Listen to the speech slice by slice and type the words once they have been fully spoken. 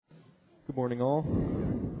Good morning, all. Good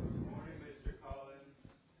morning, Mr. Collins.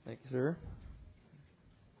 Thank you, sir.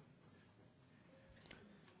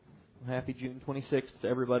 Happy June 26th to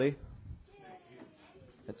everybody.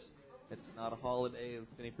 It's not a holiday of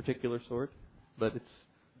any particular sort, but it's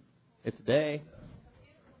a day.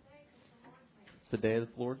 It's the day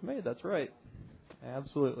that the Lord's made. That's right.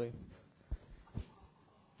 Absolutely.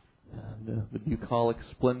 The bucolic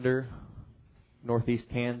splendor, northeast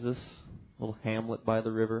Kansas, little hamlet by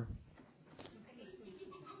the river.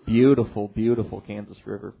 Beautiful, beautiful Kansas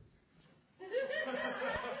River.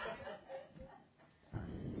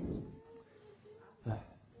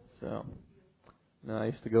 So, I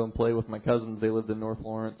used to go and play with my cousins. They lived in North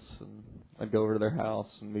Lawrence, and I'd go over to their house,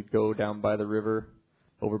 and we'd go down by the river,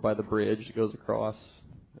 over by the bridge that goes across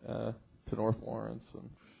to North Lawrence,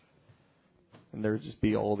 and there would just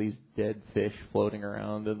be all these dead fish floating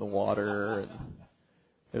around in the water, and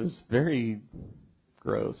it was very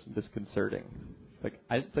gross and disconcerting.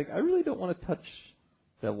 I really don't want to touch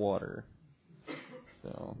that water.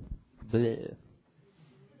 So, bleh.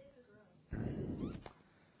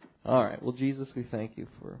 All right. Well, Jesus, we thank you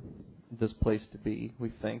for this place to be.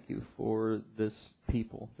 We thank you for this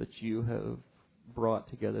people that you have brought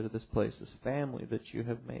together to this place, this family that you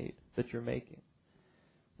have made, that you're making,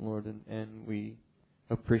 Lord, and we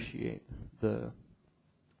appreciate the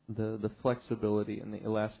flexibility and the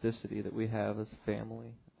elasticity that we have as a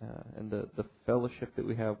family, and the fellowship that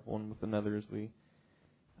we have one with another as we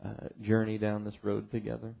journey down this road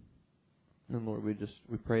together. And Lord,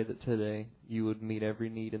 we pray that today you would meet every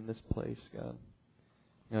need in this place, God.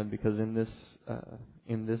 God, because in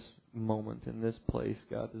this moment, in this place,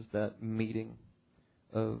 God, is that meeting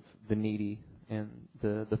of the needy and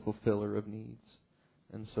the fulfiller of needs.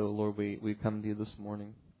 And so, Lord, we come to you this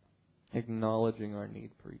morning acknowledging our need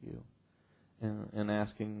for you and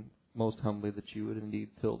asking most humbly that you would indeed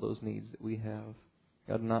fill those needs that we have.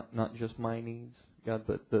 God, not just my needs, God,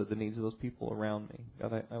 but the needs of those people around me.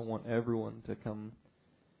 God, I want everyone to come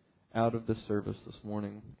out of this service this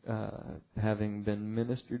morning having been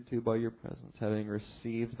ministered to by your presence, having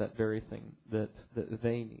received that very thing that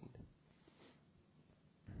they need.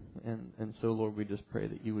 And so, Lord, we just pray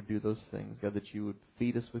that you would do those things. God, that you would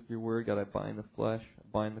feed us with your word. God, I bind the flesh, I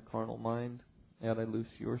bind the carnal mind. God, I loose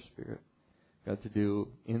your spirit, God, to do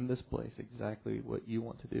in this place exactly what you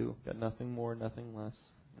want to do. God, nothing more, nothing less.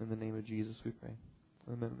 In the name of Jesus we pray.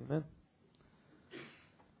 Amen, amen.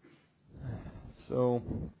 So,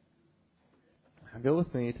 go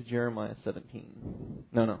with me to Jeremiah 17.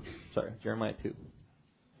 Jeremiah 2.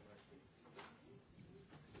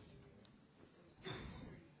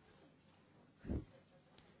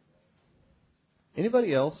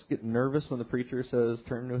 Anybody else get nervous when the preacher says,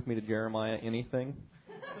 turn with me to Jeremiah anything?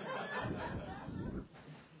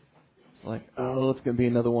 It's like, oh, it's going to be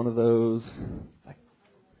another one of those.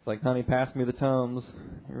 It's like, honey, pass me the Tums.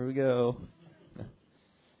 Here we go.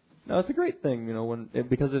 No, it's a great thing,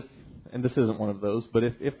 and this isn't one of those, but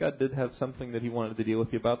if God did have something that he wanted to deal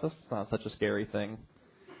with you about, this it's not such a scary thing.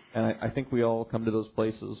 And I think we all come to those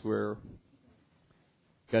places where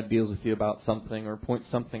God deals with you about something or points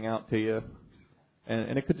something out to you.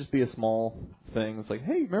 And it could just be a small thing. It's like,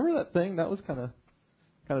 hey, remember that thing? That was kind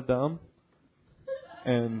of dumb.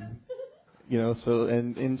 And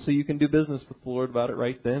so you can do business with the Lord about it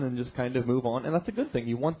right then and just kind of move on. And that's a good thing.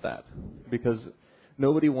 You want that, because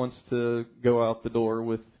nobody wants to go out the door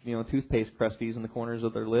with toothpaste crusties in the corners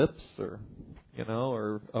of their lips, or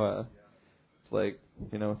it's like,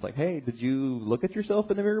 hey, did you look at yourself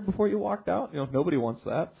in the mirror before you walked out? Nobody wants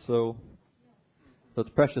that. So it's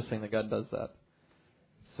a precious thing that God does that.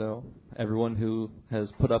 So everyone who has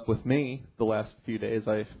put up with me the last few days,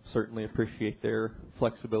 I certainly appreciate their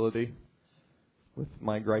flexibility with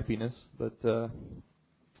my gripiness. But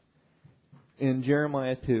in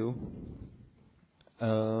Jeremiah 2,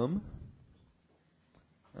 I'm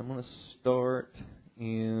going to start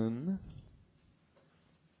in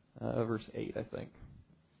verse 8, I think.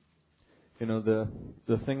 The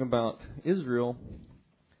thing about Israel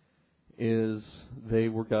is they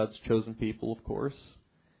were God's chosen people, of course,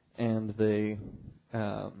 and they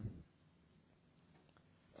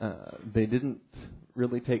didn't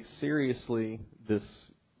really take seriously this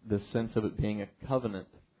sense of it being a covenant,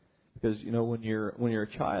 because when you're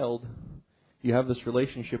a child, you have this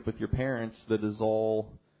relationship with your parents that is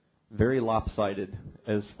all very lopsided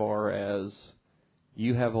as far as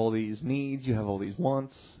you have all these needs, you have all these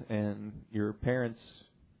wants, and your parents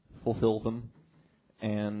fulfill them,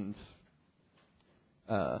 and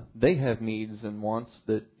they have needs and wants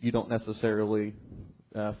that you don't necessarily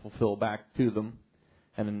fulfill back to them.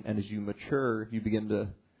 And as you mature, you begin to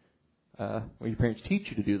your parents teach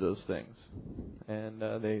you to do those things, and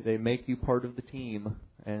they make you part of the team.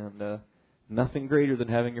 And nothing greater than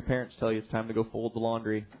having your parents tell you it's time to go fold the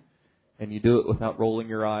laundry, and you do it without rolling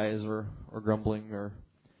your eyes or grumbling or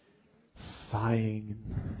sighing,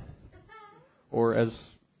 or as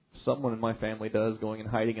someone in my family does, going and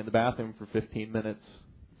hiding in the bathroom for 15 minutes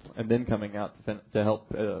and then coming out to help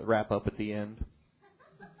wrap up at the end.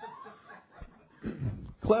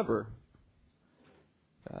 Clever.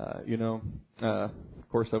 Of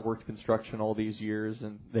course, I've worked construction all these years,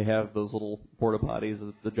 and they have those little porta potties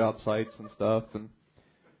at the job sites and stuff, and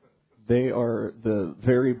they are the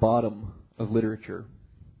very bottom of literature,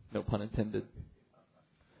 no pun intended.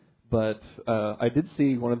 But I did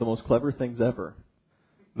see one of the most clever things ever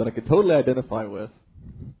that I could totally identify with,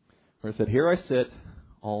 where it said, "Here I sit,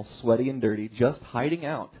 all sweaty and dirty, just hiding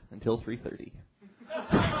out until 3:30.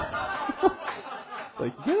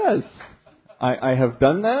 Like, yes, I have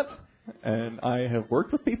done that, and I have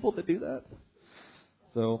worked with people that do that.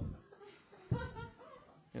 So,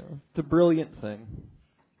 it's a brilliant thing.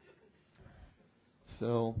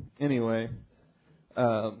 So, anyway,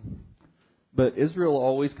 but Israel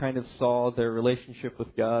always kind of saw their relationship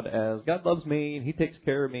with God as, God loves me, and He takes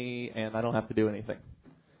care of me, and I don't have to do anything.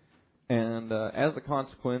 And as a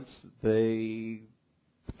consequence, they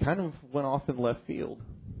kind of went off in left field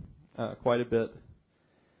quite a bit,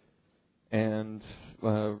 and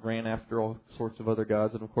ran after all sorts of other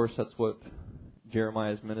gods. And of course, that's what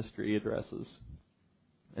Jeremiah's ministry addresses.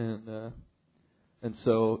 And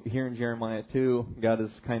so here in Jeremiah 2, God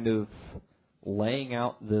is kind of laying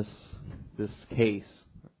out this case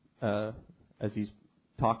as He's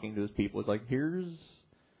talking to His people. It's like, here's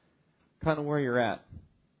kind of where you're at.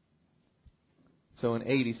 So in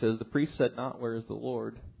 8, he says, the priest said not, where is the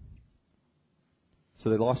Lord?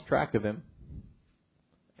 So they lost track of Him.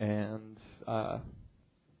 And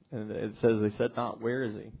it says they said not, where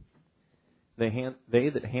is He? They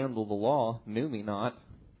that handle the law knew me not,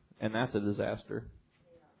 and that's a disaster.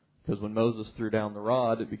 Because when Moses threw down the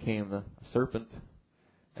rod, it became a serpent.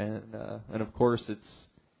 And of course, it's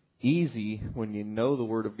easy when you know the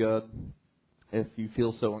Word of God, if you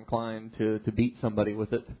feel so inclined, to beat somebody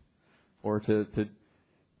with it, or to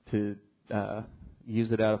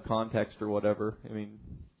use it out of context or whatever. I mean,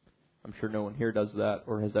 I'm sure no one here does that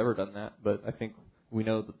or has ever done that, but I think we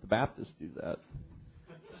know that the Baptists do that.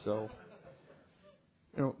 So,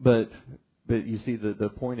 but you see, the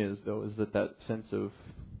point is, though, is that sense of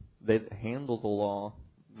they handle the law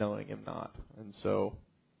knowing Him not. And so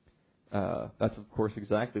that's, of course,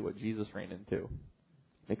 exactly what Jesus ran into.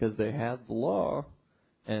 Because they had the law,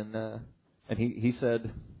 and he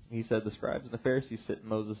said the scribes and the Pharisees sit in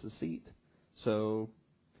Moses' seat. So,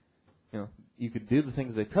 you could do the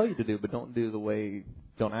things they tell you to do, but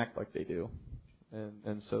don't act like they do.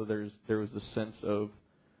 And so there was this sense of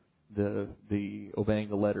the obeying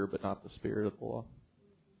the letter, but not the spirit of the law.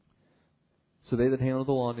 So they that handle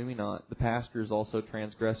the law knew me not. The pastors also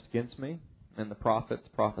transgressed against me, and the prophets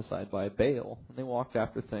prophesied by Baal, and they walked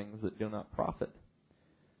after things that do not profit.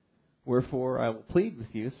 Wherefore I will plead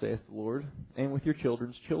with you, saith the Lord, and with your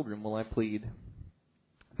children's children will I plead.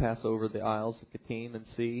 Pass over the isles of Kittim and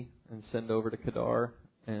see, and send over to Kedar,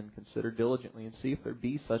 and consider diligently, and see if there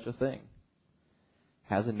be such a thing.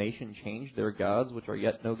 Has a nation changed their gods, which are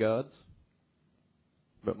yet no gods?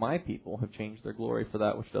 But my people have changed their glory for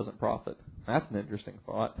that which doesn't profit. That's an interesting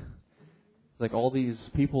thought. Like, all these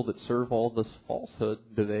people that serve all this falsehood,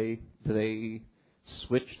 do they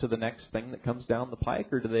switch to the next thing that comes down the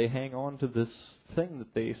pike, or do they hang on to this thing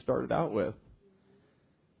that they started out with?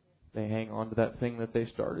 They hang on to that thing that they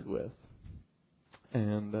started with.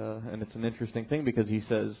 And it's an interesting thing, because he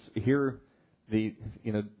says here,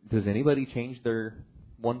 does anybody change their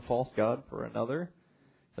one false god for another?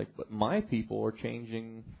 Like, but my people are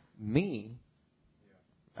changing me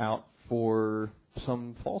out for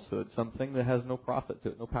some falsehood, something that has no profit to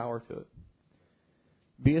it, no power to it.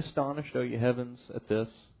 Be astonished, O ye heavens, at this.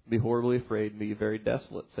 Be horribly afraid, and be very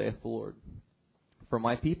desolate, saith the Lord. For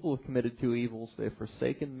my people have committed two evils. They have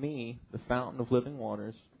forsaken me, the fountain of living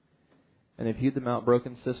waters, and they've hewed them out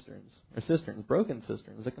broken cisterns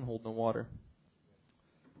that can hold no water.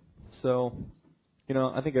 So,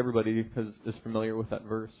 I think everybody is familiar with that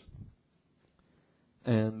verse.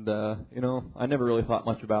 And, I never really thought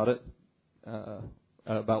much about it,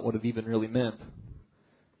 about what it even really meant.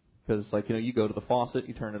 Because, you go to the faucet,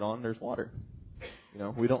 you turn it on, there's water.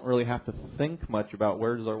 We don't really have to think much about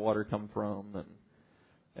where does our water come from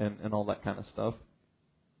and all that kind of stuff.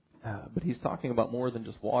 But he's talking about more than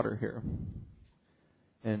just water here.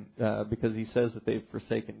 And because he says that they've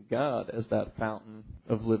forsaken God as that fountain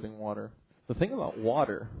of living water. The thing about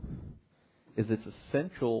water is it's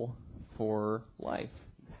essential for life.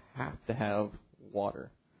 You have to have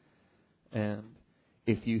water. And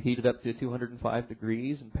if you heat it up to 205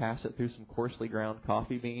 degrees and pass it through some coarsely ground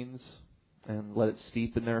coffee beans and let it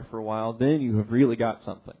steep in there for a while, then you have really got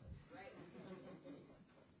something.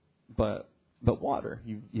 But water,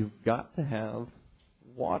 you've got to have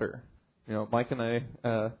water. You know, Mike and I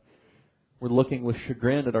were looking with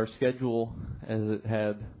chagrin at our schedule as it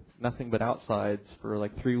had nothing but outsides for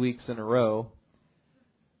like 3 weeks in a row,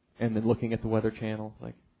 and then looking at the Weather Channel,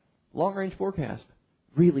 like, long range forecast,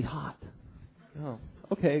 really hot. Oh,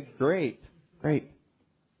 okay, great.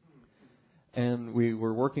 And we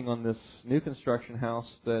were working on this new construction house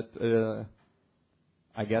that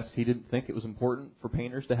I guess he didn't think it was important for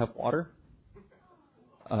painters to have water.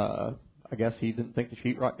 I guess he didn't think the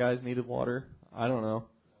sheetrock guys needed water. I don't know.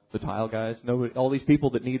 The tile guys. Nobody. All these people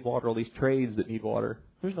that need water, all these trades that need water.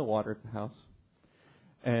 There's no water at the house.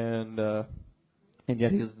 And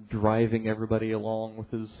yet he's driving everybody along with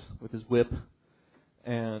his whip.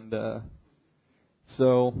 And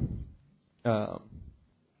so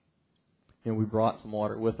we brought some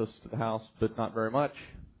water with us to the house, but not very much.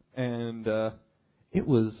 And it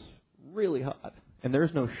was really hot. And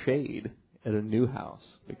there's no shade at a new house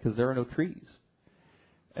because there are no trees.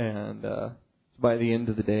 And by the end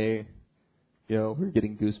of the day, we're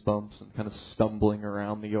getting goosebumps and kind of stumbling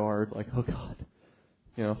around the yard like, oh God.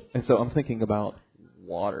 And so I'm thinking about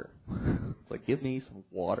water. It's like, give me some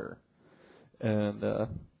water. And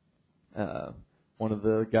one of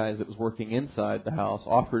the guys that was working inside the house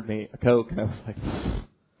offered me a Coke, and I was like,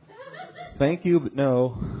 thank you, but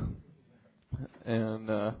no.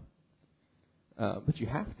 And but you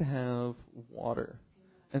have to have water.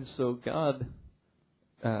 And so God,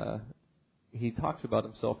 He talks about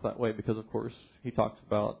Himself that way because, of course, He talks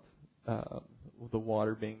about the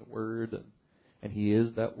water being the Word, and He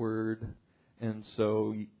is that Word. And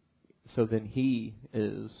so then He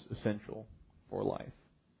is essential for life.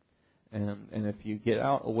 And if you get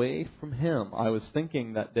out away from Him, I was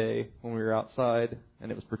thinking that day when we were outside,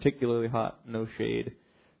 and it was particularly hot, no shade,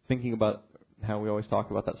 thinking about how we always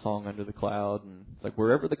talk about that song, Under the Cloud. And it's like,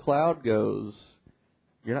 wherever the cloud goes,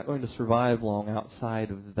 you're not going to survive long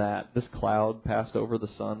outside of that. This cloud passed over the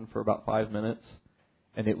sun for about 5 minutes,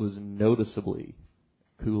 and it was noticeably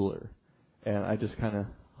cooler. And I just kind of,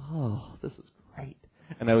 this is great.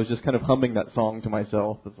 And I was just kind of humming that song to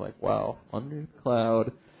myself. It's like, wow, under the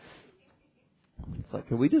cloud. It's like,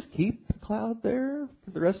 can we just keep the cloud there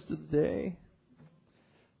for the rest of the day?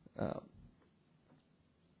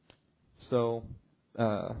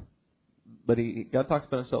 But God talks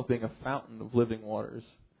about Himself being a fountain of living waters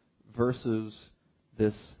versus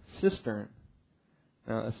this cistern.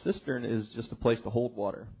 Now, a cistern is just a place to hold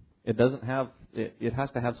water. It doesn't have, it has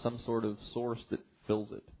to have some sort of source that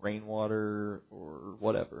fills it, rainwater or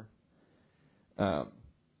whatever.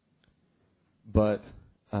 But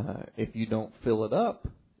if you don't fill it up,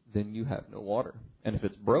 then you have no water. And if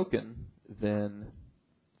it's broken, then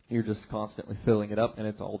you're just constantly filling it up, and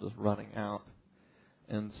it's all just running out.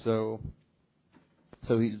 And so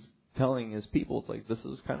He's telling His people, it's like, this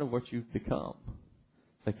is kind of what you've become.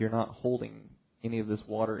 Like, you're not holding any of this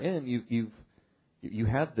water in. You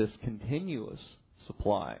had this continuous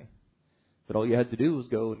supply, but all you had to do was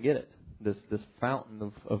go and get it. This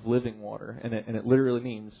fountain of living water, and it literally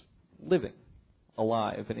means living,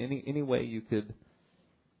 alive, in any way you could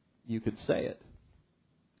say it.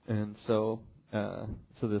 And so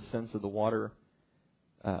this sense of the water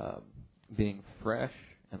being fresh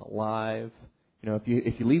and alive.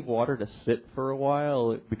 If you leave water to sit for a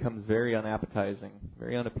while, it becomes very unappetizing,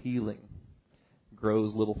 very unappealing.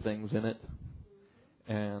 Grows little things in it,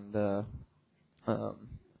 and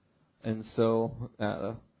so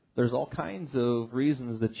there's all kinds of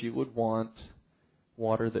reasons that you would want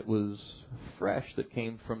water that was fresh, that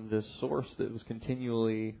came from this source that was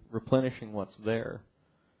continually replenishing what's there.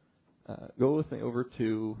 Go with me over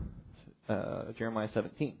to Jeremiah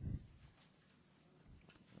 17.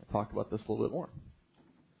 I'll talk about this a little bit more.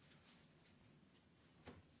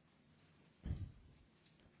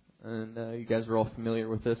 And you guys are all familiar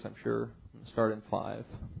with this, I'm sure. I'll start in 5.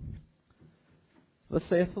 Thus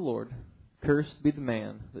saith the Lord, cursed be the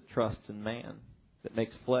man that trusts in man, that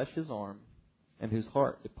makes flesh his arm, and whose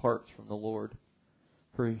heart departs from the Lord.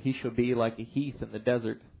 For he shall be like a heath in the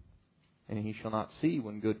desert, and he shall not see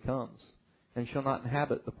when good comes, and shall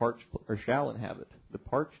inhabit the parched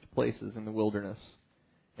places in the wilderness,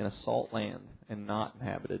 in a salt land, and not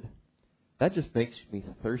inhabited. That just makes me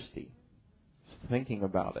thirsty, just thinking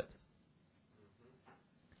about it.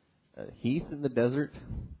 A heath in the desert,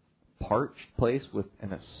 parched place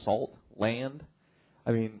and a salt land.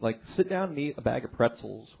 I mean, like, sit down and eat a bag of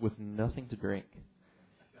pretzels with nothing to drink.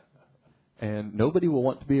 And nobody will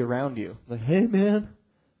want to be around you. Like, hey, man,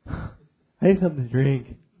 I need something to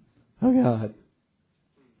drink. Oh, God.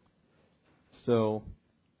 So,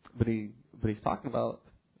 but he's talking about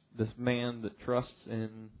this man that trusts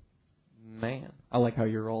in man. I like how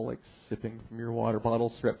you're all, like, sipping from your water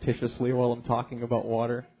bottle surreptitiously while I'm talking about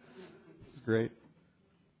water. It's great.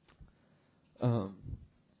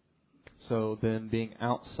 So then being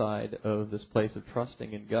outside of this place of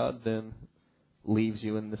trusting in God then leaves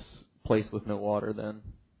you in this place with no water then.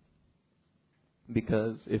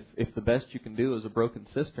 Because if the best you can do is a broken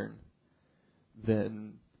cistern,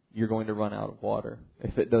 then you're going to run out of water.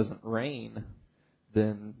 If it doesn't rain,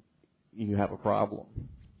 then you have a problem.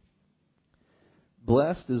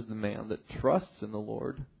 Blessed is the man that trusts in the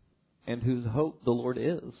Lord and whose hope the Lord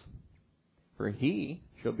is. For he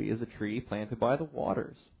shall be as a tree planted by the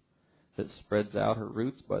waters, that spreads out her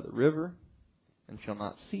roots by the river, and shall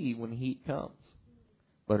not see when heat comes.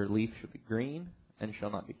 But her leaf shall be green, and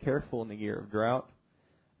shall not be careful in the year of drought,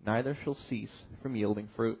 neither shall cease from yielding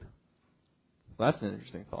fruit. Well, that's an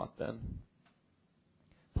interesting thought then.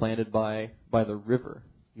 Planted by the river,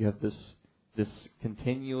 you have this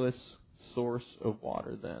continuous source of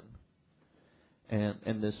water then.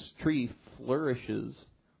 And this tree flourishes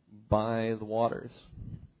by the waters.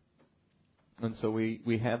 And so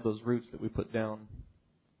we have those roots that we put down.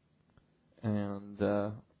 And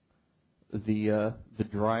the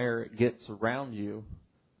drier it gets around you,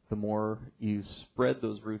 the more you spread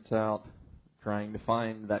those roots out, trying to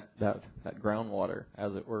find that groundwater,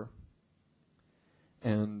 as it were.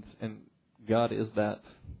 And God is that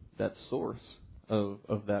source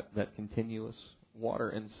of that continuous water.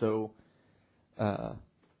 And so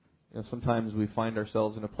sometimes we find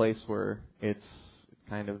ourselves in a place where it's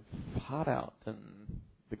kind of hot out and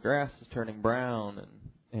the grass is turning brown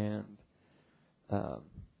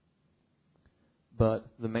but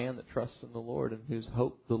the man that trusts in the Lord and whose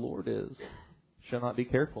hope the Lord is shall not be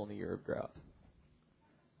careful in the year of drought.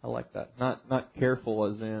 I like that. Not careful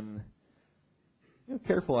as in,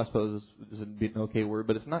 careful I suppose is an okay word,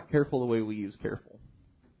 but it's not careful the way we use careful.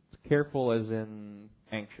 It's careful as in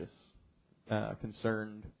anxious,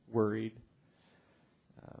 concerned, worried.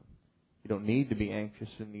 You don't need to be anxious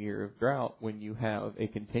in the year of drought when you have a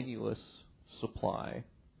continuous supply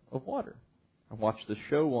of water. I watched this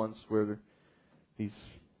show once where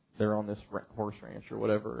they're on this horse ranch or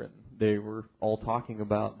whatever, and they were all talking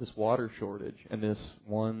about this water shortage. And this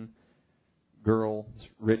one girl, this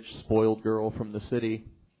rich, spoiled girl from the city,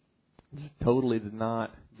 totally did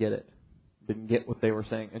not get it. Didn't get what they were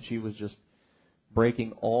saying, and she was just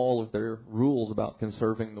breaking all of their rules about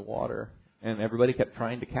conserving the water. And everybody kept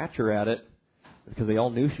trying to catch her at it because they all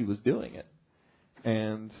knew she was doing it.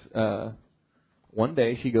 And one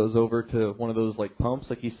day she goes over to one of those like pumps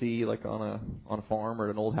like you see like on a farm or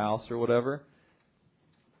at an old house or whatever.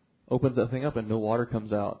 Opens that thing up and no water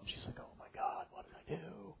comes out. She's like, "Oh my God, what did I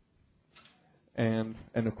do?"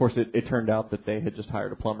 And of course it turned out that they had just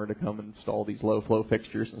hired a plumber to come and install these low flow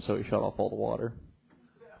fixtures, and so he shut off all the water.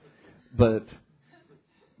 But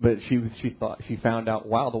she found out,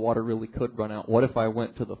 wow, the water really could run out. What if I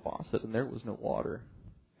went to the faucet and there was no water?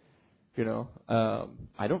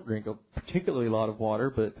 I don't drink a particularly lot of water,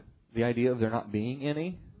 but the idea of there not being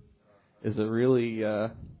any is a really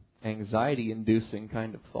anxiety-inducing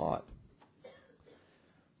kind of thought.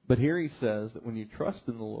 But here he says that when you trust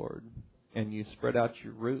in the Lord and you spread out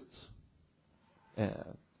your roots,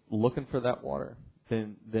 looking for that water,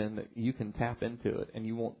 then you can tap into it, and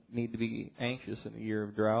you won't need to be anxious in a year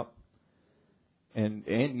of drought, and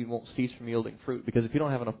you won't cease from yielding fruit, because if you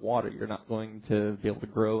don't have enough water, you're not going to be able to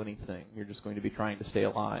grow anything. You're just going to be trying to stay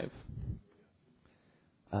alive.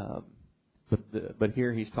 But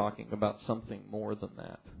here he's talking about something more than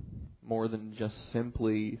that, more than just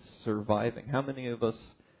simply surviving. How many of us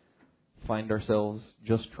find ourselves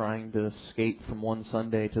just trying to escape from one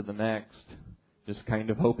Sunday to the next, just kind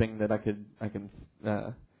of hoping that I can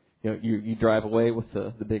you drive away with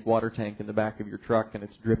the big water tank in the back of your truck and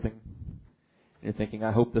it's dripping. And you're thinking,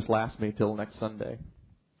 I hope this lasts me till next Sunday.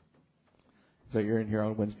 So you're in here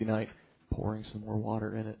on Wednesday night pouring some more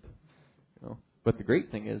water in it. But the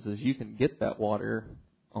great thing is you can get that water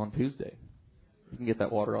on Tuesday. You can get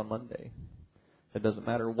that water on Monday. It doesn't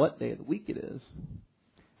matter what day of the week it is.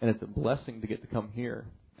 And it's a blessing to get to come here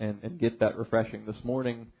and get that refreshing. This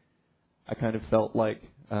morning, I kind of felt like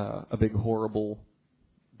a big horrible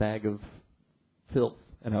bag of filth,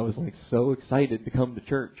 and I was like so excited to come to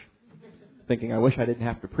church, thinking I wish I didn't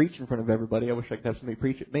have to preach in front of everybody. I wish I could have somebody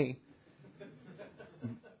preach at me.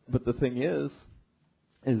 But the thing is,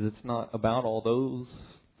 is it's not about all those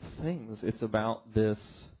things. It's about this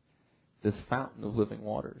fountain of living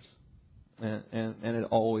waters, and it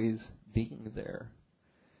always being there.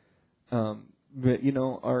 But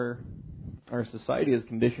our society has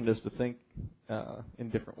conditioned us to think in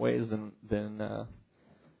different ways than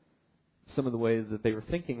some of the ways that they were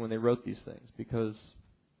thinking when they wrote these things. Because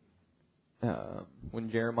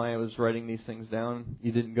when Jeremiah was writing these things down,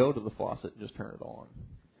 you didn't go to the faucet and just turn it on.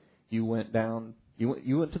 You went down.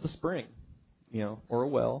 You went to the spring, or a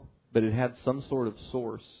well, but it had some sort of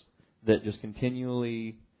source that just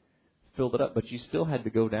continually filled it up. But you still had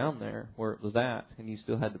to go down there where it was at, and you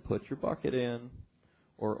still had to put your bucket in,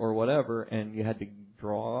 or whatever, and you had to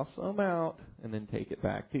draw some out and then take it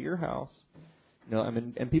back to your house.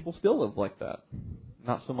 And people still live like that.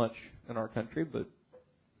 Not so much in our country, but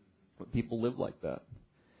people live like that.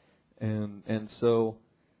 And so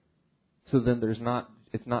then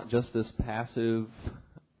it's not just this passive,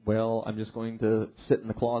 well, I'm just going to sit in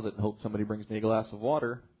the closet and hope somebody brings me a glass of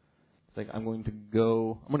water. It's like I'm going to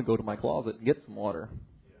go to my closet and get some water.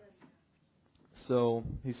 So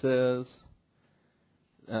he says,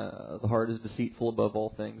 the heart is deceitful above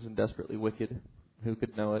all things and desperately wicked. Who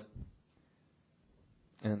could know it?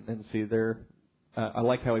 And see there, I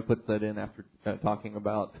like how he puts that in after talking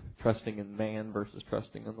about trusting in man versus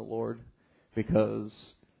trusting in the Lord, because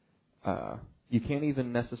you can't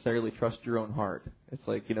even necessarily trust your own heart. It's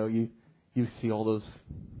like, you see all those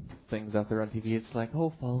things out there on TV. It's like,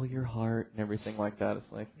 oh, follow your heart and everything like that.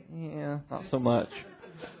 It's like, yeah, not so much.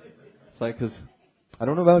 It's like, because I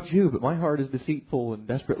don't know about you, but my heart is deceitful and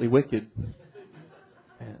desperately wicked.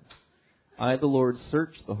 And I, the Lord,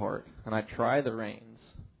 search the heart, and I try the reins,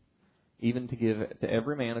 even to give to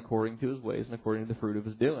every man according to his ways and according to the fruit of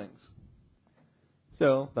his doings.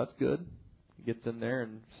 So that's good. He gets in there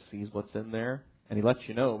and sees what's in there, and he lets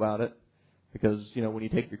you know about it. Because, when you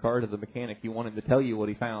take your car to the mechanic, you want him to tell you what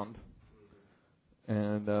he found.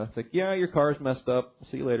 And it's like, yeah, your car's messed up.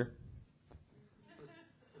 See you later.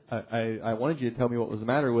 I wanted you to tell me what was the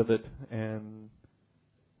matter with it and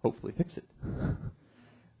hopefully fix it.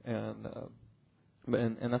 And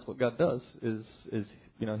that's what God does is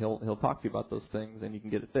he'll talk to you about those things and you can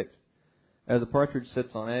get it fixed. As a partridge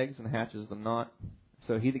sits on eggs and hatches them not,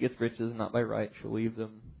 so he that gets riches not by right shall leave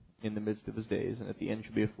them in the midst of his days, and at the end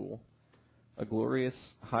shall be a fool. A glorious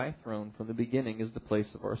high throne from the beginning is the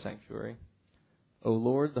place of our sanctuary. O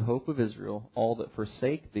Lord, the hope of Israel, all that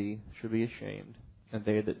forsake thee shall be ashamed, and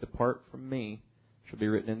they that depart from me shall be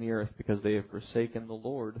written in the earth, because they have forsaken the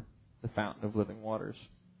Lord, the fountain of living waters.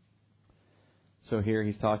 So here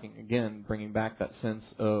he's talking again, bringing back that sense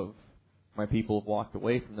of my people have walked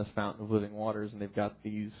away from this fountain of living waters, and they've got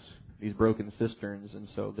these broken cisterns, and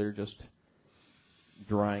so they're just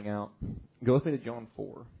drying out. Go with me to John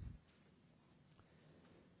 4.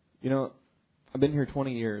 I've been here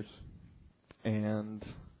 20 years, and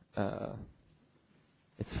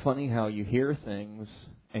it's funny how you hear things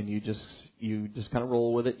and you just kind of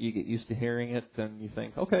roll with it. You get used to hearing it, and you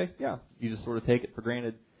think, okay, yeah. You just sort of take it for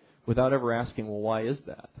granted without ever asking, well, why is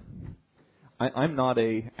that? I'm not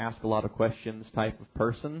a ask a lot of questions type of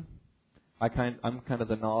person. I'm kind of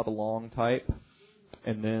the nod along type,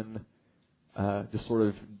 and then just sort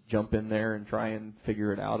of jump in there and try and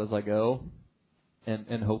figure it out as I go.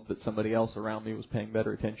 And hope that somebody else around me was paying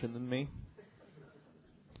better attention than me.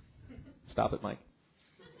 Stop it, Mike.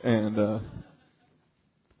 And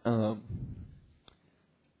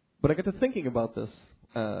but I got to thinking about this.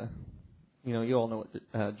 You all know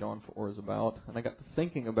what John 4 is about, and I got to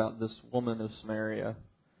thinking about this woman of Samaria.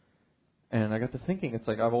 And I got to thinking, it's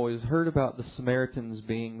like I've always heard about the Samaritans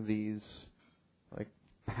being these like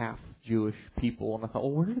half Jewish people, and I thought,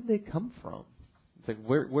 well, where did they come from? It's like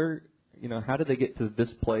where how did they get to this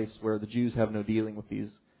place where the Jews have no dealing with these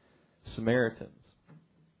Samaritans?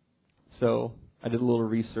 So I did a little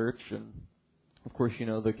research, and of course,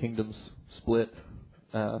 the kingdoms split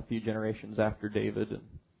a few generations after David,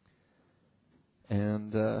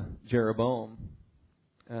 and Jeroboam.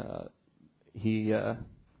 He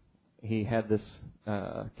had this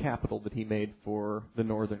capital that he made for the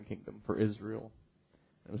northern kingdom, for Israel.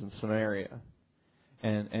 It was in Samaria,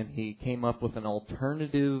 and he came up with an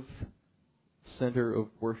alternative center of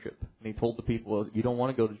worship. And he told the people, you don't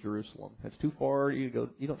want to go to Jerusalem. It's too far. You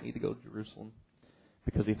don't need to go to Jerusalem.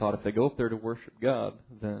 Because he thought if they go up there to worship God,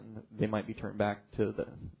 then they might be turned back to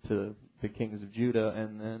the kings of Judah,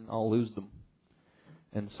 and then I'll lose them.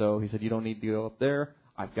 And so he said, you don't need to go up there.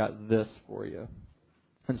 I've got this for you.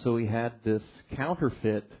 And so he had this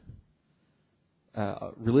counterfeit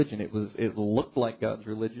religion. It looked like God's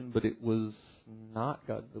religion, but it was not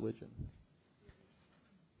God's religion.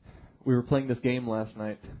 we were playing this game last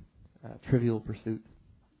night, Trivial Pursuit,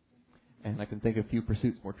 and I can think of few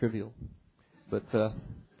pursuits more trivial. But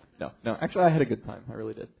no, actually I had a good time. I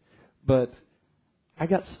really did. But I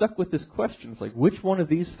got stuck with this question. It's like, which one of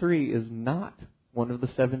these three is not one of the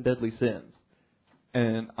 7 deadly sins?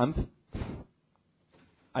 And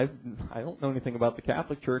I don't know anything about the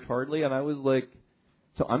Catholic Church hardly, and I was like,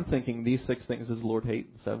 so I'm thinking these 6 things does the Lord hate,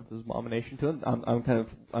 and 7th is abomination to Him.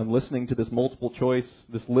 I'm listening to this multiple choice,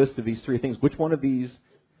 this list of these 3 things. Which one of these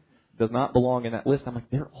does not belong in that list? I'm like,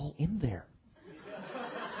 they're all in there.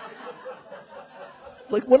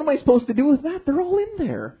 Like, what am I supposed to do with that? They're all in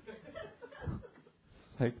there.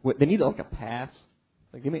 Like, what, they need like a pass.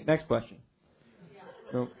 Like, give me next question.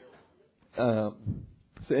 No. So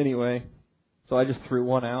anyway, so I just threw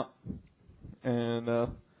one out, and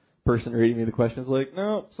person reading me the question is like,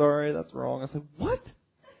 no, sorry, that's wrong. I said, what?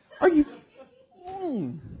 Are you?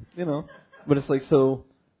 You know, but it's like so.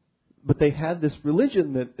 But they had this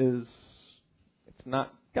religion that is, it's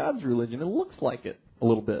not God's religion. It looks like it a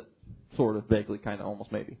little bit, sort of, vaguely, kind of,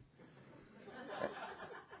 almost, maybe.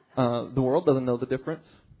 The world doesn't know the difference.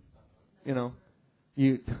 You know,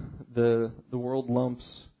 the world lumps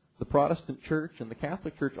the Protestant church and the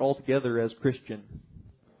Catholic church all together as Christian,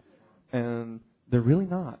 and they're really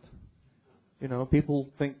not. You know, people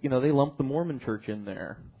think, you know, they lump the Mormon church in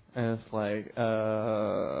there, and it's like,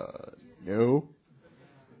 no.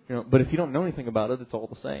 You know, but if you don't know anything about it, it's all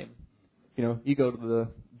the same. You know, you go to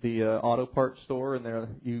the auto parts store, and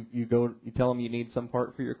you tell them you need some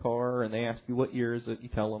part for your car, and they ask you what year is it. You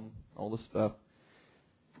tell them all this stuff,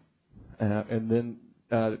 and then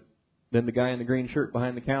the guy in the green shirt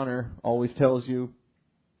behind the counter always tells you,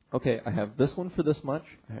 okay, I have this one for this much,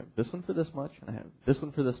 I have this one for this much, and I have this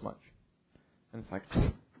one for this much. And it's like,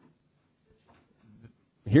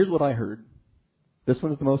 here's what I heard. This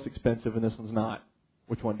one's the most expensive, and this one's not.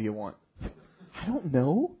 Which one do you want? I don't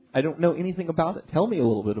know. I don't know anything about it. Tell me a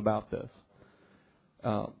little bit about this.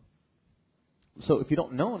 So if you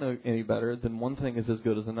don't know any better, then one thing is as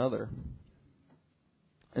good as another.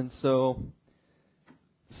 And so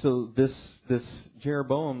this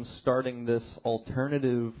Jeroboam starting this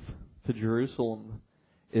alternative to Jerusalem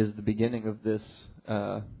is the beginning of this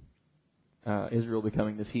Israel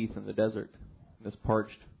becoming this heath in the desert, this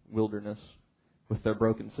parched wilderness with their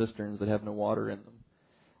broken cisterns that have no water in them,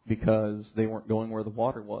 because they weren't going where the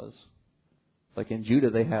water was. Like in Judah,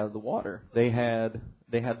 they had the water. They had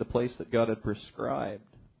the place that God had prescribed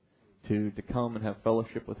to come and have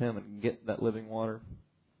fellowship with Him and get that living water.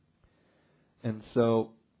 And so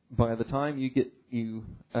by the time you get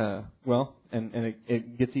it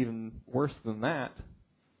gets even worse than that,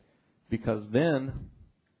 because then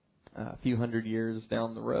a few hundred years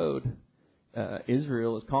down the road,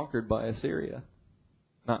 Israel is conquered by Assyria,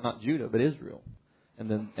 not Judah, but Israel.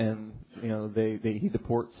 And he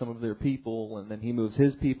deports some of their people, and then he moves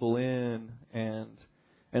his people in, and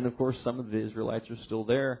of course some of the Israelites are still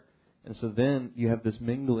there, and so then you have this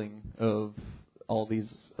mingling of all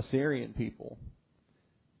these Assyrian people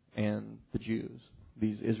and the Jews,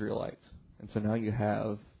 these Israelites, and so now you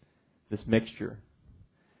have this mixture,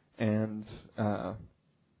 and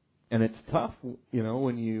it's tough, you know,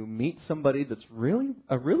 when you meet somebody that's really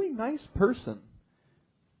a really nice person.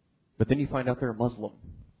 But then you find out they're a Muslim,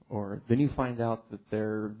 or then you find out that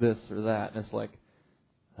they're this or that, and it's like,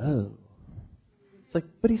 oh. It's like,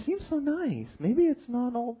 but he seems so nice. Maybe it's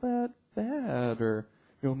not all that bad, or,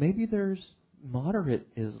 you know, maybe there's moderate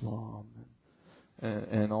Islam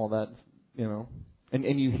and all that, you know.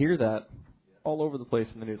 And you hear that all over the place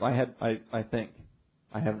in the news. I think,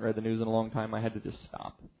 I haven't read the news in a long time. I had to just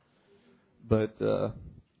stop. But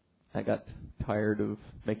I got tired of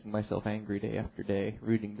making myself angry day after day,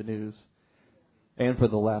 reading the news. And for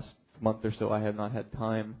the last month or so, I have not had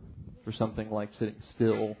time for something like sitting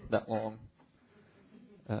still that long.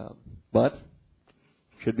 But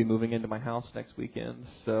should be moving into my house next weekend,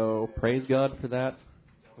 so praise God for that.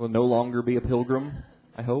 Will no longer be a pilgrim,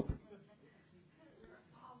 I hope.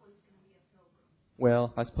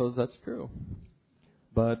 Well, I suppose that's true.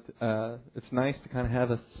 But it's nice to kind of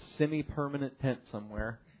have a semi-permanent tent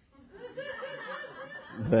somewhere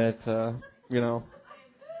that,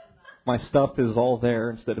 my stuff is all there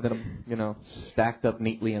instead of stacked up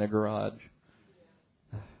neatly in a garage.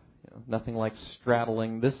 Nothing like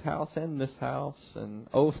straddling this house and this house, and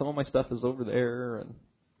some of my stuff is over there, and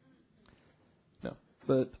no.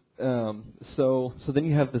 But so then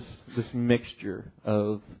you have this mixture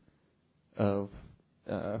of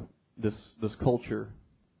this culture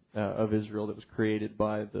of Israel that was created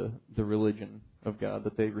by the religion of God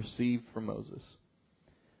that they received from Moses.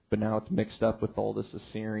 But now it's mixed up with all this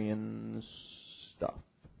Assyrian stuff.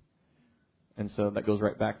 And so that goes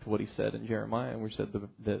right back to what he said in Jeremiah, where he said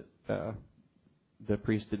that the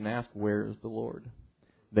priest didn't ask, where is the Lord?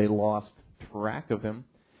 They lost track of him,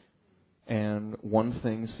 and one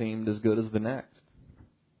thing seemed as good as the next.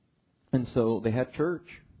 And so they had church.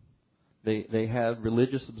 They had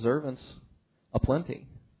religious observance aplenty,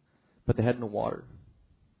 but they had no water.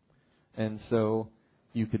 And so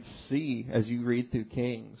you could see, as you read through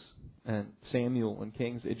Kings and Samuel and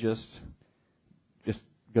Kings, it just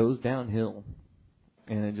goes downhill.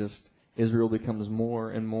 And Israel becomes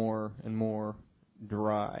more and more and more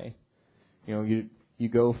dry. You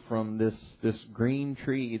go from this green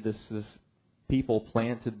tree, this people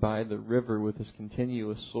planted by the river with this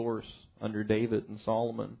continuous source under David and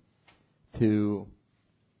Solomon, to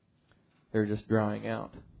they're just drying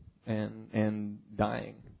out and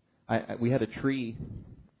dying. We had a tree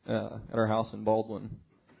at our house in Baldwin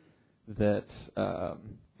that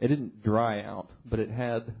it didn't dry out, but it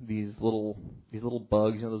had these little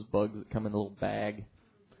bugs, those bugs that come in a little bag.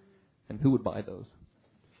 And who would buy those?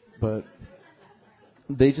 But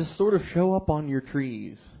they just sort of show up on your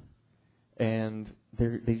trees, and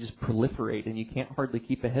they just proliferate, and you can't hardly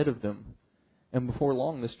keep ahead of them. And before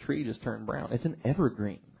long, this tree just turned brown. It's an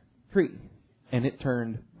evergreen tree, and it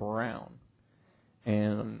turned brown.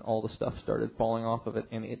 And all the stuff started falling off of it,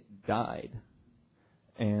 and it died.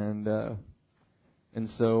 And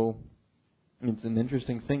so it's an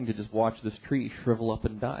interesting thing to just watch this tree shrivel up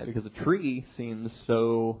and die, because a tree seems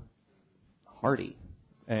so hardy.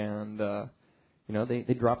 And,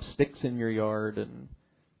 they drop sticks in your yard and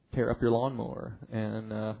tear up your lawnmower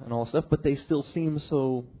and all stuff, but they still seem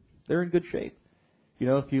so, they're in good shape.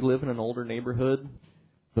 If you live in an older neighborhood,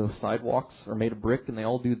 the sidewalks are made of brick, and they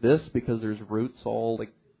all do this because there's roots all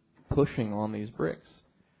like pushing on these bricks.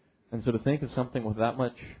 And so to think of something with that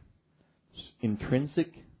much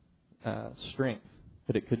intrinsic strength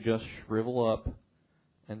that it could just shrivel up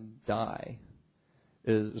and die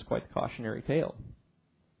is quite the cautionary tale.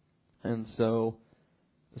 And so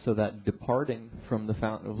that departing from the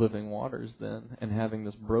fountain of living waters then and having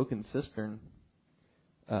this broken cistern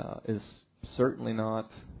is certainly not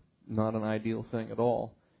an ideal thing at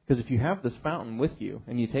all. Because if you have this fountain with you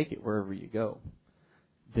and you take it wherever you go,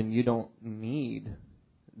 then you don't need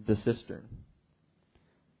the cistern.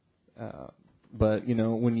 But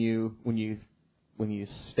when you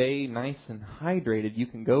stay nice and hydrated, you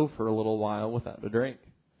can go for a little while without a drink.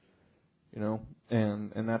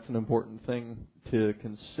 And that's an important thing to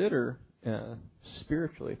consider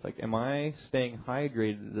spiritually. It's like, am I staying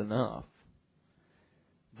hydrated enough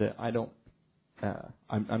that I don't?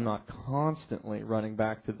 I'm not constantly running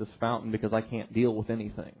back to this fountain because I can't deal with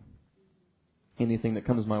anything that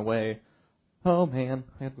comes my way. Oh man,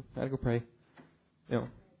 I had to go pray.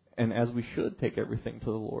 And as we should take everything to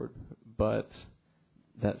the Lord, but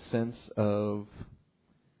that sense of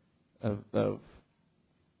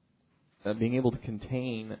being able to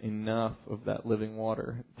contain enough of that living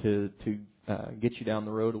water to get you down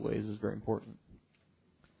the road a ways is very important.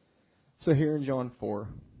 So here in John 4,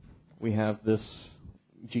 we have this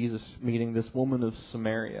Jesus meeting this woman of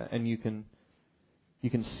Samaria, and you can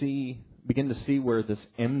begin to see where this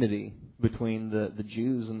enmity between the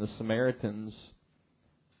Jews and the Samaritans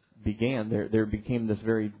began. There became this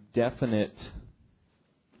very definite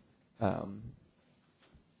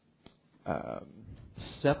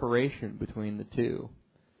separation between the two,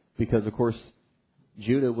 because of course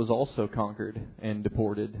Judah was also conquered and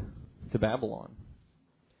deported to Babylon,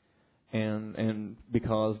 and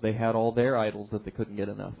because they had all their idols that they couldn't get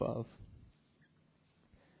enough of,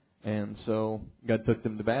 and so God took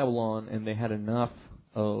them to Babylon, and they had enough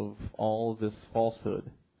of all this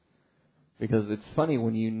falsehood. Because it's funny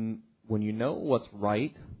when you know what's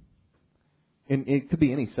right, and it could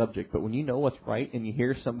be any subject, but when you know what's right and you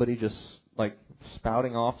hear somebody just like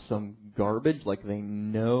spouting off some garbage, like they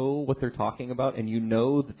know what they're talking about, and you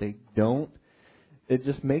know that they don't, it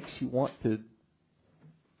just makes you want to,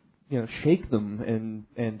 shake them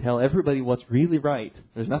and tell everybody what's really right.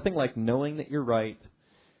 There's nothing like knowing that you're right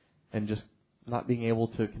and just not being able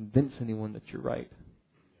to convince anyone that you're right.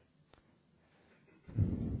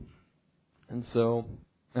 And so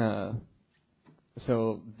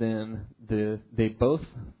then they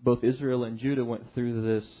both Israel and Judah went through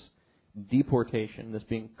this deportation, this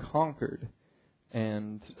being conquered,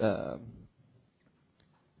 and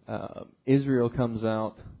Israel comes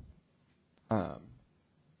out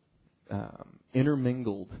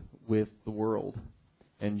intermingled with the world,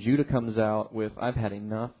 and Judah comes out with, I've had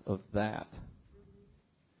enough of that.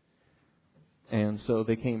 And so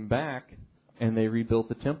they came back and they rebuilt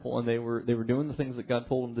the temple, and they were doing the things that God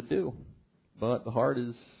told them to do. But the heart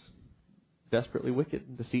is desperately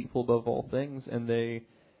wicked, deceitful above all things, and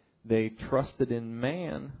they trusted in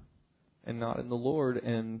man and not in the Lord,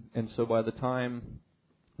 and so by the time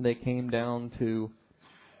they came down to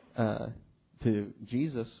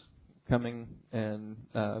Jesus coming and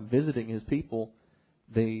visiting his people,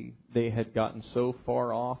 they had gotten so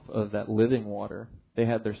far off of that living water. They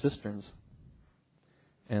had their cisterns,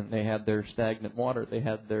 and they had their stagnant water. They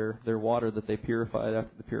had their water that they purified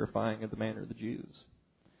after the purifying of the manner of the Jews.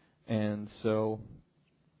 And so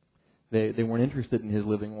they weren't interested in his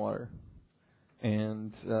living water.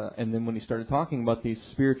 And then when he started talking about these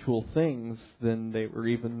spiritual things, then they were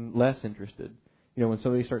even less interested. You know, when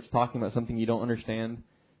somebody starts talking about something you don't understand,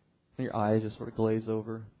 your eyes just sort of glaze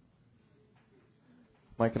over.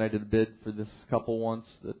 Mike and I did a bid for this couple once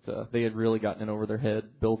that they had really gotten in over their head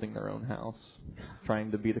building their own house,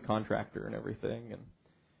 trying to be the contractor and everything. And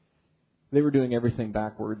they were doing everything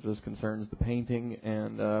backwards as concerns the painting,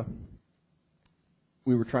 and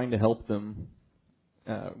we were trying to help them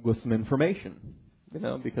with some information, you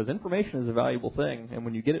know, because information is a valuable thing, and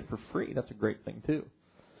when you get it for free, that's a great thing too.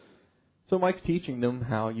 So Mike's teaching them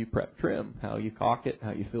how you prep trim, how you caulk it,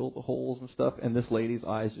 how you fill the holes and stuff, and this lady's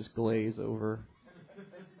eyes just glaze over.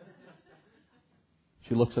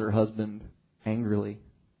 She looks at her husband angrily.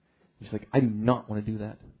 She's like, I do not want to do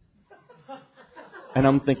that. And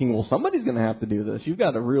I'm thinking, well, somebody's going to have to do this. You've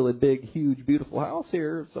got a really big, huge, beautiful house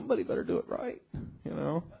here. Somebody better do it right, you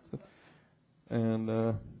know. And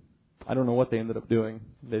I don't know what they ended up doing.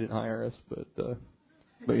 They didn't hire us,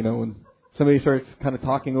 but you know, when somebody starts kind of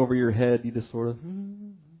talking over your head, you just sort of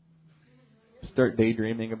start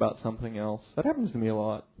daydreaming about something else. That happens to me a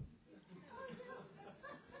lot.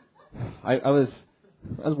 I was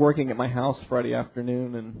working at my house Friday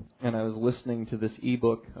afternoon, and I was listening to this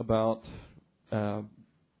ebook about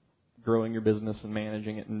growing your business and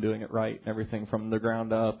managing it and doing it right and everything from the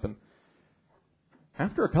ground up. And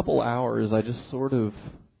after a couple hours, I just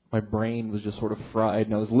my brain was just sort of fried,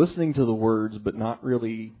 and I was listening to the words but not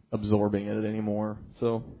really absorbing it anymore.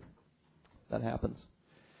 So that happens.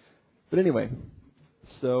 But anyway,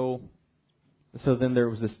 so then there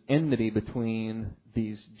was this enmity between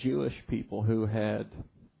these Jewish people who had,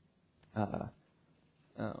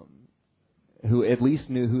 who at least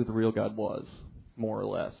knew who the real God was, more or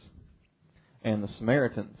less, and the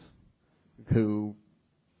Samaritans, who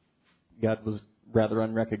God was rather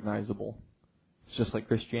unrecognizable. It's just like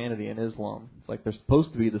Christianity and Islam. It's like they're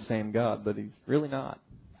supposed to be the same God, but He's really not.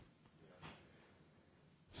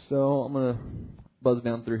 So I'm going to buzz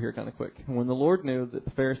down through here kind of quick. When the Lord knew that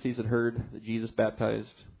the Pharisees had heard that Jesus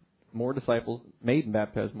made and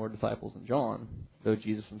baptized more disciples than John, though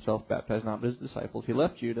Jesus himself baptized not but his disciples, he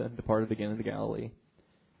left Judah and departed again into Galilee.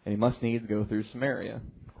 And he must needs go through Samaria.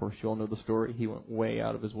 Of course, you all know the story. He went way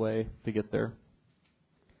out of his way to get there.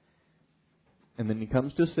 And then he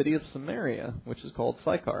comes to a city of Samaria, which is called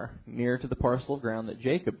Sychar, near to the parcel of ground that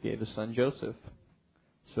Jacob gave his son Joseph.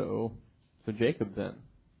 So Jacob then,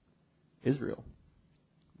 Israel,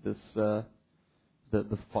 this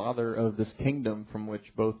the father of this kingdom from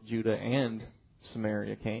which both Judah and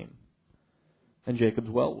Samaria came. And Jacob's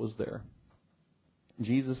well was there.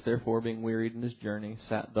 Jesus, therefore, being wearied in his journey,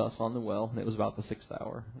 sat thus on the well, and it was about the 6th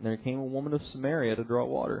hour. And there came a woman of Samaria to draw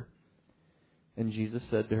water. And Jesus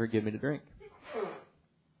said to her, Give me to drink.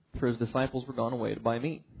 For his disciples were gone away to buy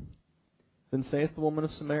meat. Then saith the woman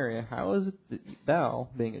of Samaria, How is it that thou,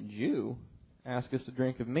 being a Jew, askest to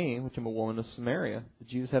drink of me, which am a woman of Samaria? The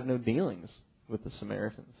Jews have no dealings with the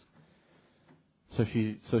Samaritans. So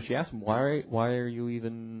she asked him, Why are you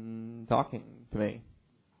even talking to me?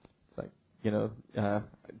 It's like, you know,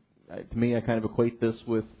 to me, I kind of equate this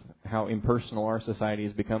with how impersonal our society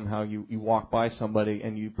has become, how you walk by somebody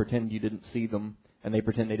and you pretend you didn't see them, and they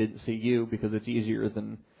pretend they didn't see you, because it's easier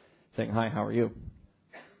than saying, Hi, how are you?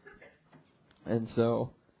 And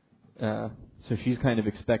so she's kind of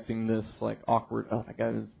expecting this, like, awkward, oh, that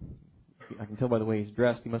guy I can tell by the way he's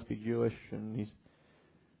dressed, he must be Jewish, and he's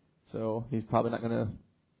probably not going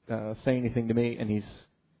to say anything to me, and he's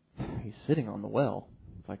sitting on the well.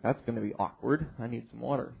 It's like, that's going to be awkward. I need some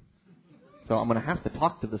water. So I'm going to have to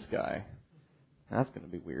talk to this guy. That's going to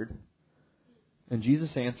be weird. And Jesus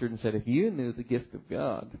answered and said, If you knew the gift of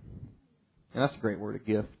God, and that's a great word, a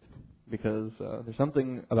gift, because there's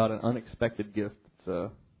something about an unexpected gift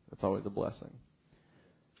that's always a blessing.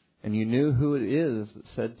 And you knew who it is that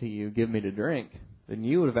said to you, Give me to drink, then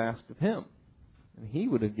you would have asked of him, and he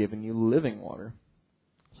would have given you living water.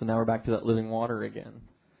 So now we're back to that living water again.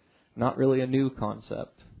 Not really a new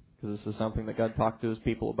concept, because this is something that God talked to his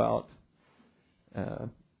people about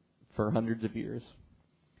for hundreds of years.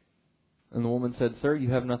 And the woman said, Sir, you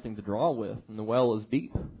have nothing to draw with, and the well is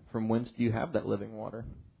deep. From whence do you have that living water?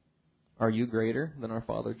 Are you greater than our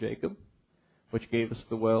father Jacob, which gave us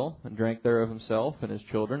the well, and drank thereof himself, and his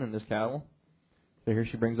children, and his cattle? So here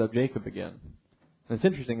she brings up Jacob again. And it's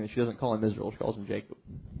interesting that she doesn't call him Israel, she calls him Jacob.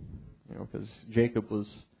 Because Jacob was,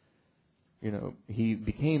 he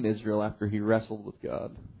became Israel after he wrestled with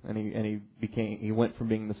God. And he went from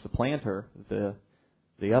being the supplanter,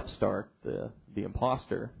 the upstart, the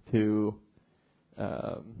imposter, to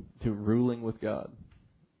ruling with God.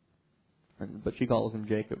 But she calls him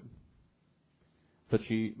Jacob. But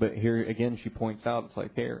here again she points out, it's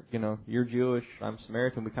like, here, you're Jewish, I'm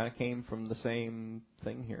Samaritan, we kind of came from the same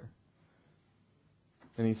thing here.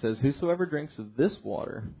 And he says, whosoever drinks of this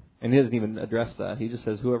water, and he doesn't even address that, he just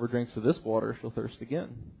says, whoever drinks of this water shall thirst again.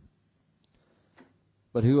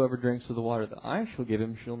 But whoever drinks of the water that I shall give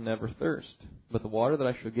him shall never thirst. But the water that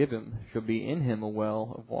I shall give him shall be in him a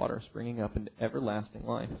well of water springing up into everlasting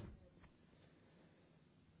life.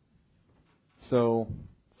 So,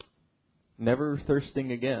 never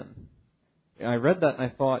thirsting again. I read that and I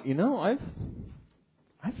thought,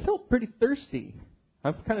 I've felt pretty thirsty.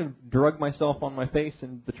 I've kind of drugged myself on my face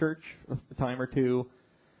in the church a time or two,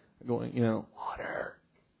 going, water.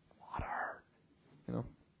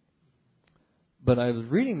 But I was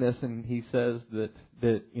reading this, and he says that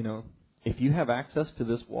if you have access to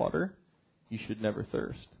this water, you should never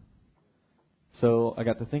thirst. So I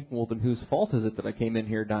got to thinking, well, then whose fault is it that I came in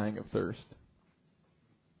here dying of thirst?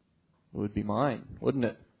 It would be mine, wouldn't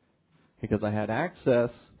it? Because I had access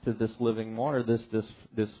to this living water,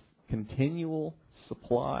 this continual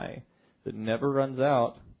supply that never runs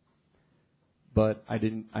out, but I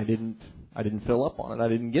didn't fill up on it. I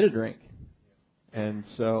didn't get a drink. And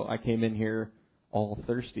so I came in here all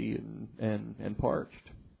thirsty and parched.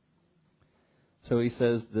 So he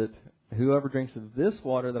says that whoever drinks of this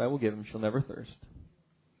water that I will give him shall never thirst.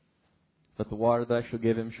 But the water that I shall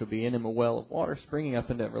give him shall be in him a well of water springing up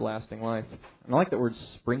into everlasting life. And I like that word,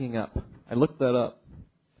 springing up. I looked that up.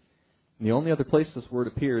 And the only other place this word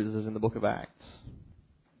appears is in the book of Acts.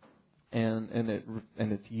 And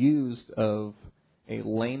it's used of a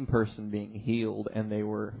lame person being healed, and they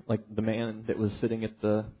were like the man that was sitting at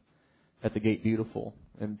the gate beautiful,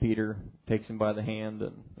 and Peter takes him by the hand,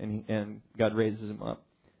 and God raises him up.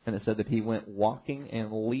 And it said that he went walking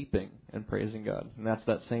and leaping and praising God. And that's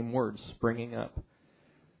that same word, springing up.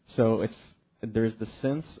 So there's the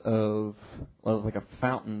sense of like a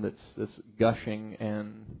fountain that's gushing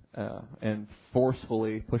and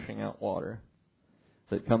forcefully pushing out water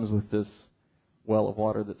that comes with this well of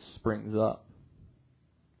water that springs up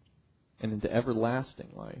and into everlasting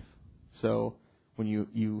life. So when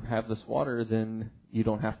you have this water, then you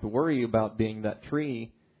don't have to worry about being that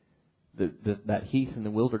tree, that heath in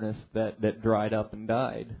the wilderness that dried up and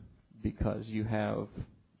died, because you have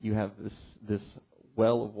this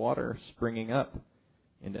well of water springing up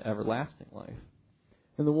into everlasting life.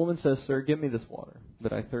 And the woman says, Sir, give me this water,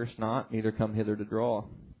 that I thirst not, neither come hither to draw.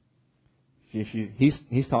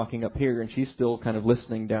 He's talking up here, and she's still kind of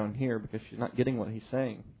listening down here because she's not getting what he's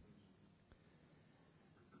saying.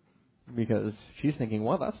 Because she's thinking,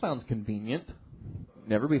 well, that sounds convenient.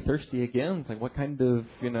 Never be thirsty again. It's like, what kind of,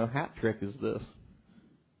 hat trick is this?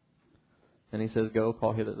 And he says, Go,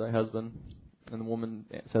 call hither thy husband. And the woman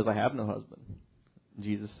says, I have no husband.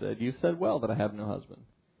 Jesus said, You said well that I have no husband.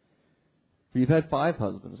 For you've had 5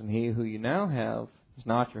 husbands, and he who you now have is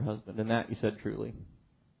not your husband. And that you said truly.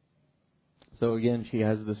 So again, she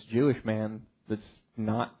has this Jewish man that's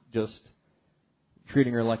not just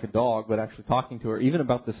treating her like a dog, but actually talking to her, even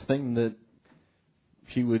about this thing that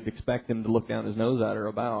she would expect him to look down his nose at her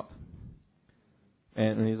about.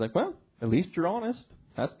 And he's like, well, at least you're honest.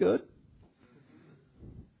 That's good.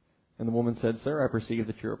 And the woman said, Sir, I perceive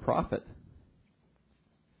that you're a prophet.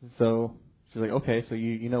 So she's like, okay, so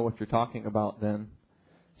you know what you're talking about then.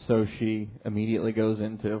 So she immediately goes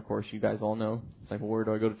into, of course, you guys all know, it's like, well, where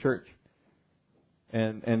do I go to church?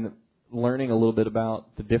 And learning a little bit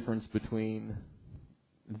about the difference between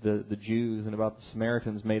the Jews and about the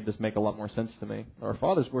Samaritans made this make a lot more sense to me. Our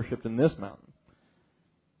fathers worshipped in this mountain.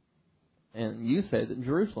 And you say that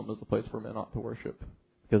Jerusalem is the place where men ought to worship,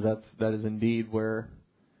 because that is indeed where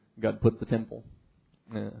God put the temple.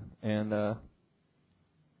 And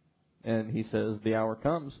he says, the hour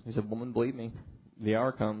comes. He said, Woman, believe me, the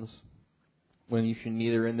hour comes when you should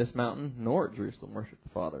neither in this mountain nor at Jerusalem worship the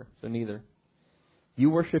Father. So neither. You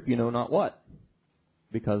worship you know not what,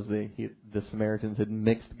 because the Samaritans had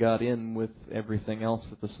mixed God in with everything else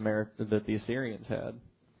that the Assyrians had.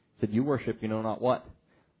 He said, you worship you know not what.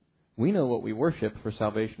 We know what we worship, for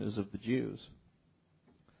salvation is of the Jews.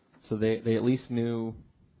 So they at least knew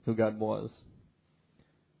who God was.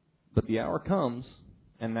 But the hour comes,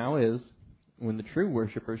 and now is, when the true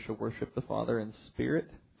worshipers shall worship the Father in spirit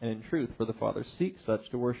and in truth, for the Father seeks such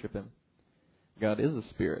to worship Him. God is a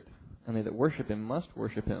spirit, and they that worship Him must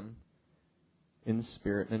worship Him in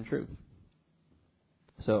spirit and in truth.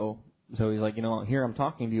 So He's like, here I'm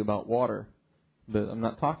talking to you about water, but I'm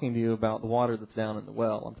not talking to you about the water that's down in the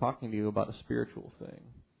well. I'm talking to you about a spiritual thing.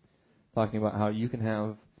 Talking about how you can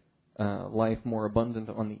have life more abundant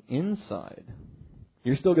on the inside.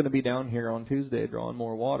 You're still going to be down here on Tuesday drawing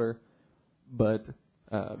more water, but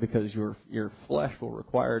because your flesh will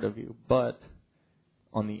require it of you. But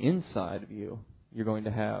on the inside of you, you're going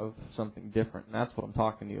to have something different. And that's what I'm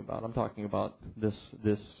talking to you about. I'm talking about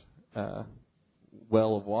this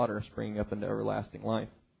well of water springing up into everlasting life.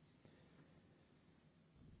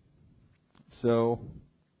 So,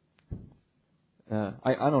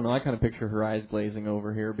 I don't know. I kind of picture her eyes glazing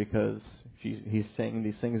over here because he's saying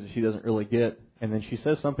these things that she doesn't really get. And then she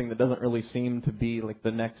says something that doesn't really seem to be like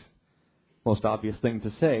the next most obvious thing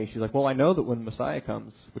to say. She's like, well, I know that when Messiah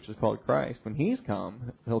comes, which is called Christ, when He's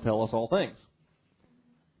come, He'll tell us all things.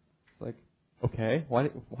 It's like, okay, why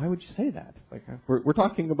would you say that? Like, we're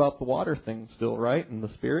talking about the water thing still, right? And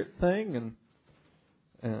the Spirit thing,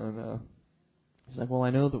 and she's like, well, I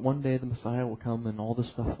know that one day the Messiah will come and all this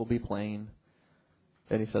stuff will be plain.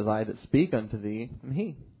 And He says, I that speak unto thee am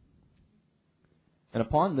He. And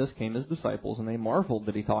upon this came His disciples, and they marveled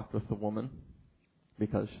that He talked with the woman,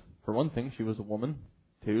 because, for one thing, she was a woman.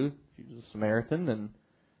 Two, she was a Samaritan,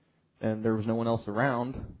 and there was no one else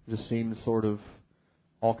around. It just seemed sort of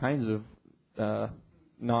all kinds of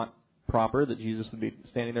not proper that Jesus would be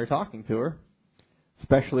standing there talking to her,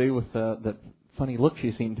 especially with the funny look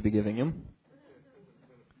she seemed to be giving Him.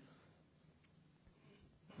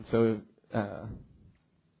 And so,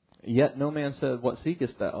 yet no man said, what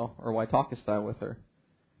seekest thou, or why talkest thou with her?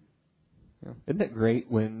 Isn't it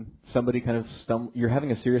great when somebody kind of you're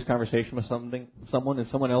having a serious conversation with someone, and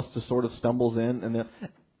someone else just sort of stumbles in, and then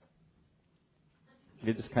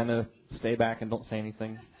you just kind of stay back and don't say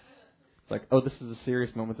anything. It's like, oh, this is a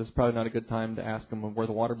serious moment. This is probably not a good time to ask them where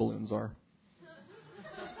the water balloons are.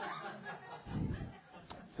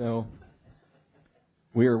 So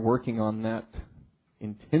we are working on that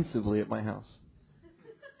intensively at my house.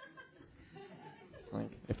 Like,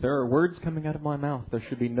 if there are words coming out of my mouth, there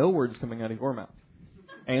should be no words coming out of your mouth.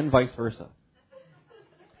 And vice versa.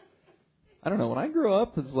 I don't know, when I grew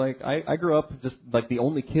up, it's like, I grew up just like the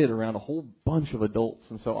only kid around a whole bunch of adults.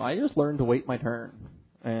 And so I just learned to wait my turn.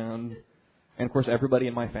 And of course, everybody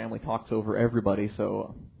in my family talks over everybody.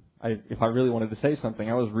 So if I really wanted to say something,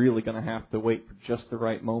 I was really going to have to wait for just the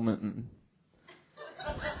right moment.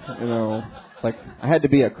 And, like, I had to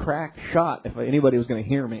be a crack shot if anybody was going to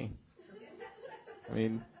hear me. I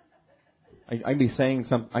mean, I can be saying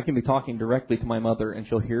I can be talking directly to my mother, and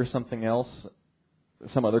she'll hear something else,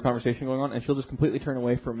 some other conversation going on, and she'll just completely turn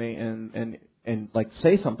away from me and like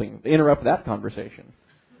say something, interrupt that conversation.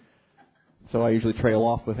 So I usually trail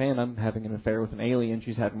off with, and I'm having an affair with an alien.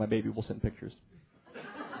 She's having my baby. We'll send pictures,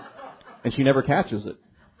 and she never catches it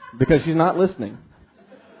because she's not listening.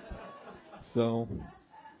 So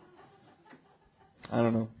I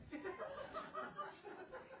don't know,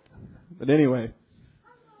 but anyway.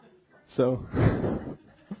 So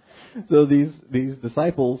these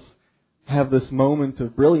disciples have this moment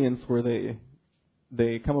of brilliance where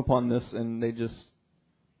they come upon this and they just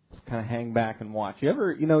kind of hang back and watch. You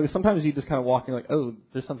ever, sometimes you just kind of walk and you're like, oh,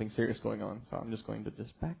 there's something serious going on, so I'm just going to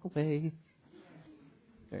just back away.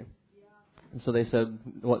 Okay. And so they said,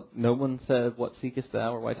 no one said, what seekest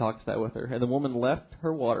thou, or why talkest thou with her? And the woman left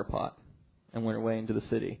her water pot and went away into the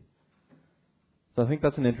city. So I think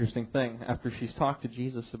that's an interesting thing. After she's talked to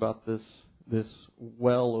Jesus about this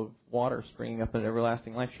well of water springing up in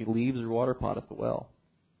everlasting life, she leaves her water pot at the well.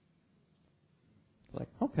 Like,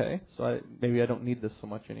 okay, so maybe I don't need this so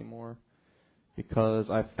much anymore because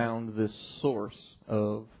I've found this source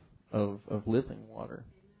of living water.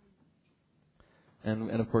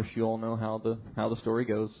 And of course, you all know how the story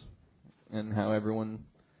goes, and how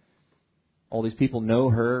all these people know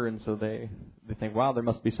her, and so they think, wow, there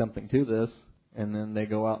must be something to this. And then they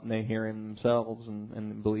go out and they hear Him themselves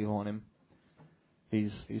and believe on Him.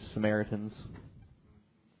 These Samaritans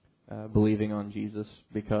believing on Jesus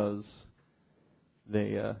because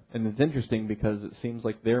they and it's interesting because it seems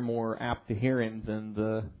like they're more apt to hear Him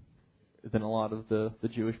than a lot of the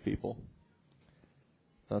Jewish people.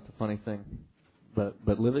 So that's a funny thing.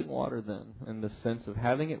 But living water then, in the sense of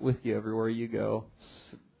having it with you everywhere you go,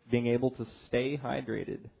 being able to stay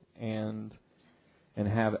hydrated and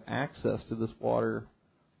have access to this water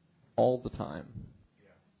all the time.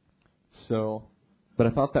 So, But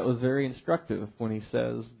I thought that was very instructive when he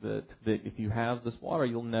says that if you have this water,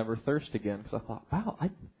 you'll never thirst again. Because I thought, wow,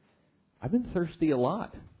 I've been thirsty a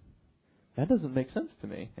lot. That doesn't make sense to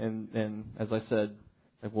me. And as I said,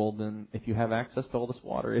 like, well, then if you have access to all this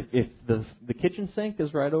water, if the kitchen sink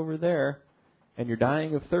is right over there and you're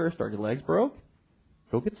dying of thirst, are your legs broke?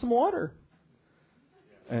 Go get some water.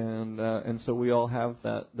 And so we all have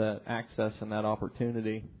that access and that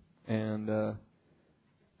opportunity. And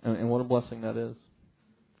what a blessing that is.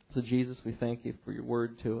 So Jesus, we thank you for your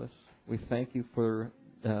word to us. We thank you for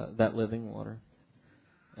that living water.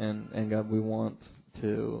 And God, we want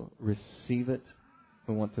to receive it.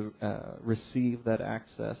 We want to receive that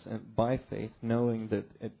access and by faith, knowing that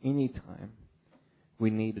at any time we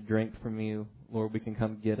need a drink from you, Lord, we can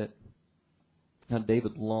come get it. Now,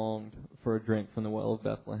 David longed for a drink from the well of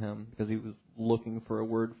Bethlehem because he was looking for a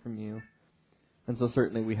word from you. And so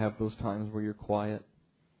certainly we have those times where you're quiet.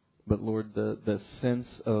 But Lord, the sense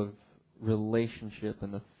of relationship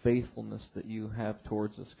and the faithfulness that you have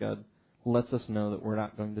towards us, God, lets us know that we're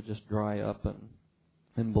not going to just dry up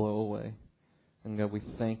and blow away. And God, we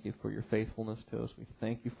thank you for your faithfulness to us. We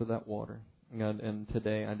thank you for that water. God, and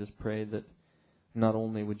today I just pray that not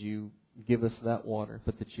only would you give us that water,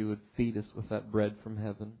 but that you would feed us with that bread from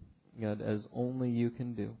heaven, God, as only you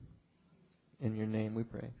can do. In your name we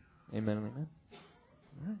pray. Amen and amen.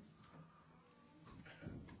 All right.